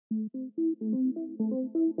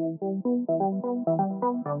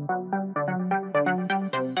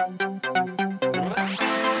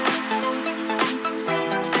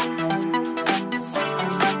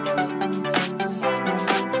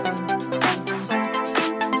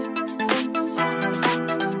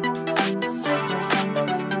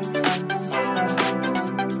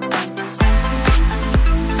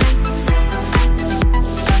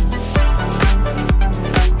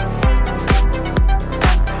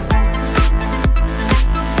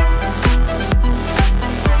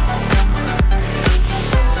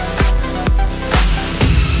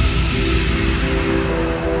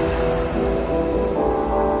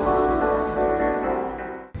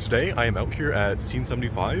Today I am out here at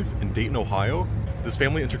Scene75 in Dayton, Ohio. This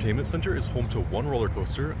family entertainment center is home to one roller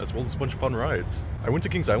coaster as well as a bunch of fun rides. I went to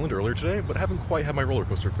Kings Island earlier today, but haven't quite had my roller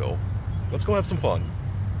coaster fill. Let's go have some fun.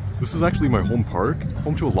 This is actually my home park,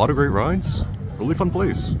 home to a lot of great rides. Really fun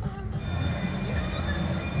place.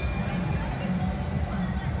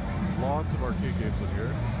 Lots of arcade games in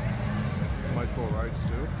here. Some nice little rides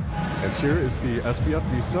too. And here is the SBF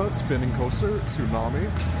Visa spinning coaster,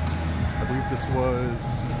 Tsunami. I believe this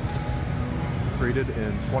was created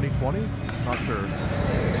in 2020, not sure.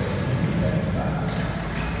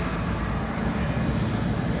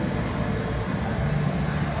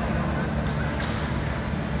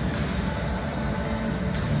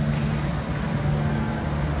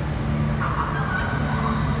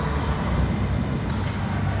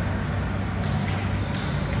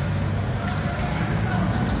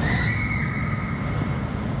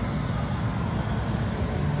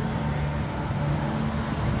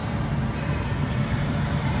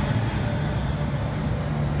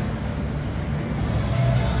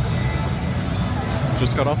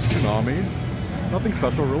 Just got off Tsunami. Nothing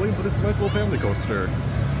special really, but it's a nice little family coaster.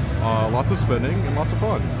 Lots of spinning and lots of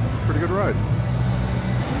fun. Pretty good ride.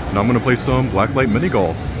 Now I'm gonna play some blacklight mini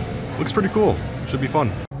golf. Looks pretty cool. Should be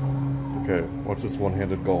fun. Okay, watch this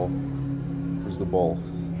one-handed golf. Where's the ball?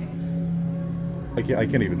 I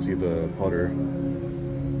can't even see the putter.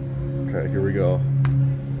 Okay, here we go.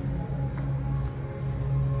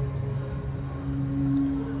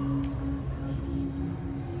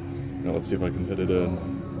 Now let's see if I can hit it in.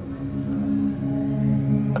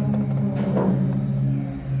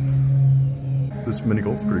 This mini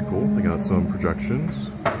golf's pretty cool. They got some projections.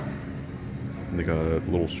 And they got a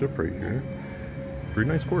little ship right here. Pretty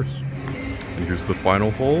nice course. And here's the final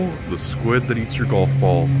hole, the squid that eats your golf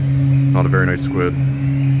ball. Not a very nice squid.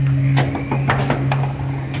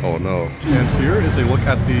 Oh no. And here is a look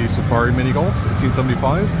at the Safari mini golf at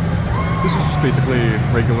Scene75. This is just basically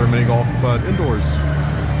regular mini golf, but indoors.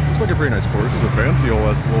 Looks like a pretty nice course. There's a fancy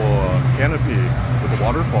OS little canopy with a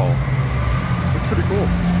waterfall. Looks pretty cool.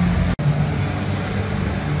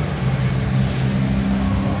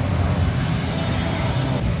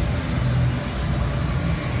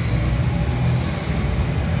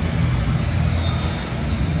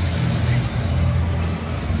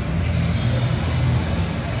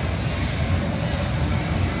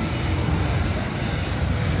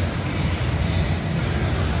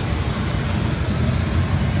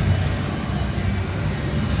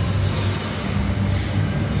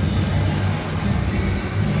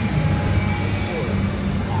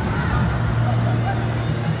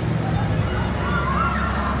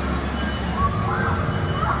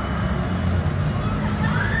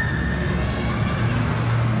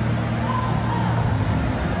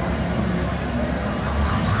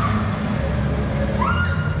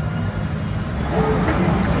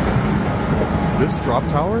 This drop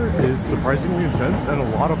tower is surprisingly intense and a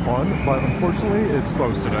lot of fun, but unfortunately it's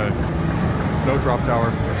closed today. No drop tower.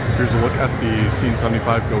 Here's a look at the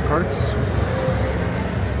Scene75 go-karts.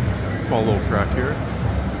 Small little track here.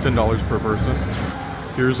 $10 per person.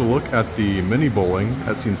 Here's a look at the mini bowling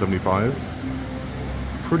at Scene75.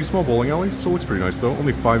 Pretty small bowling alley, so it looks pretty nice though.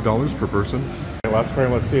 Only $5 per person. Okay, last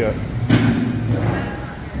frame, let's see it.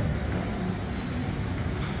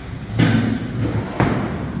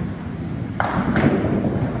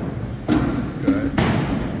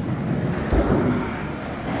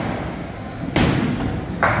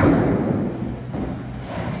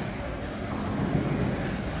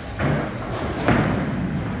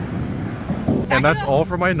 And that's all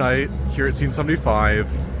for my night here at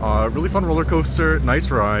Scene75. Really fun roller coaster, nice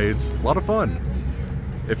rides, a lot of fun.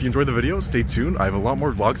 If you enjoyed the video, stay tuned. I have a lot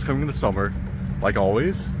more vlogs coming in the summer. Like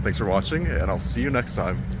always, thanks for watching, and I'll see you next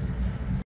time.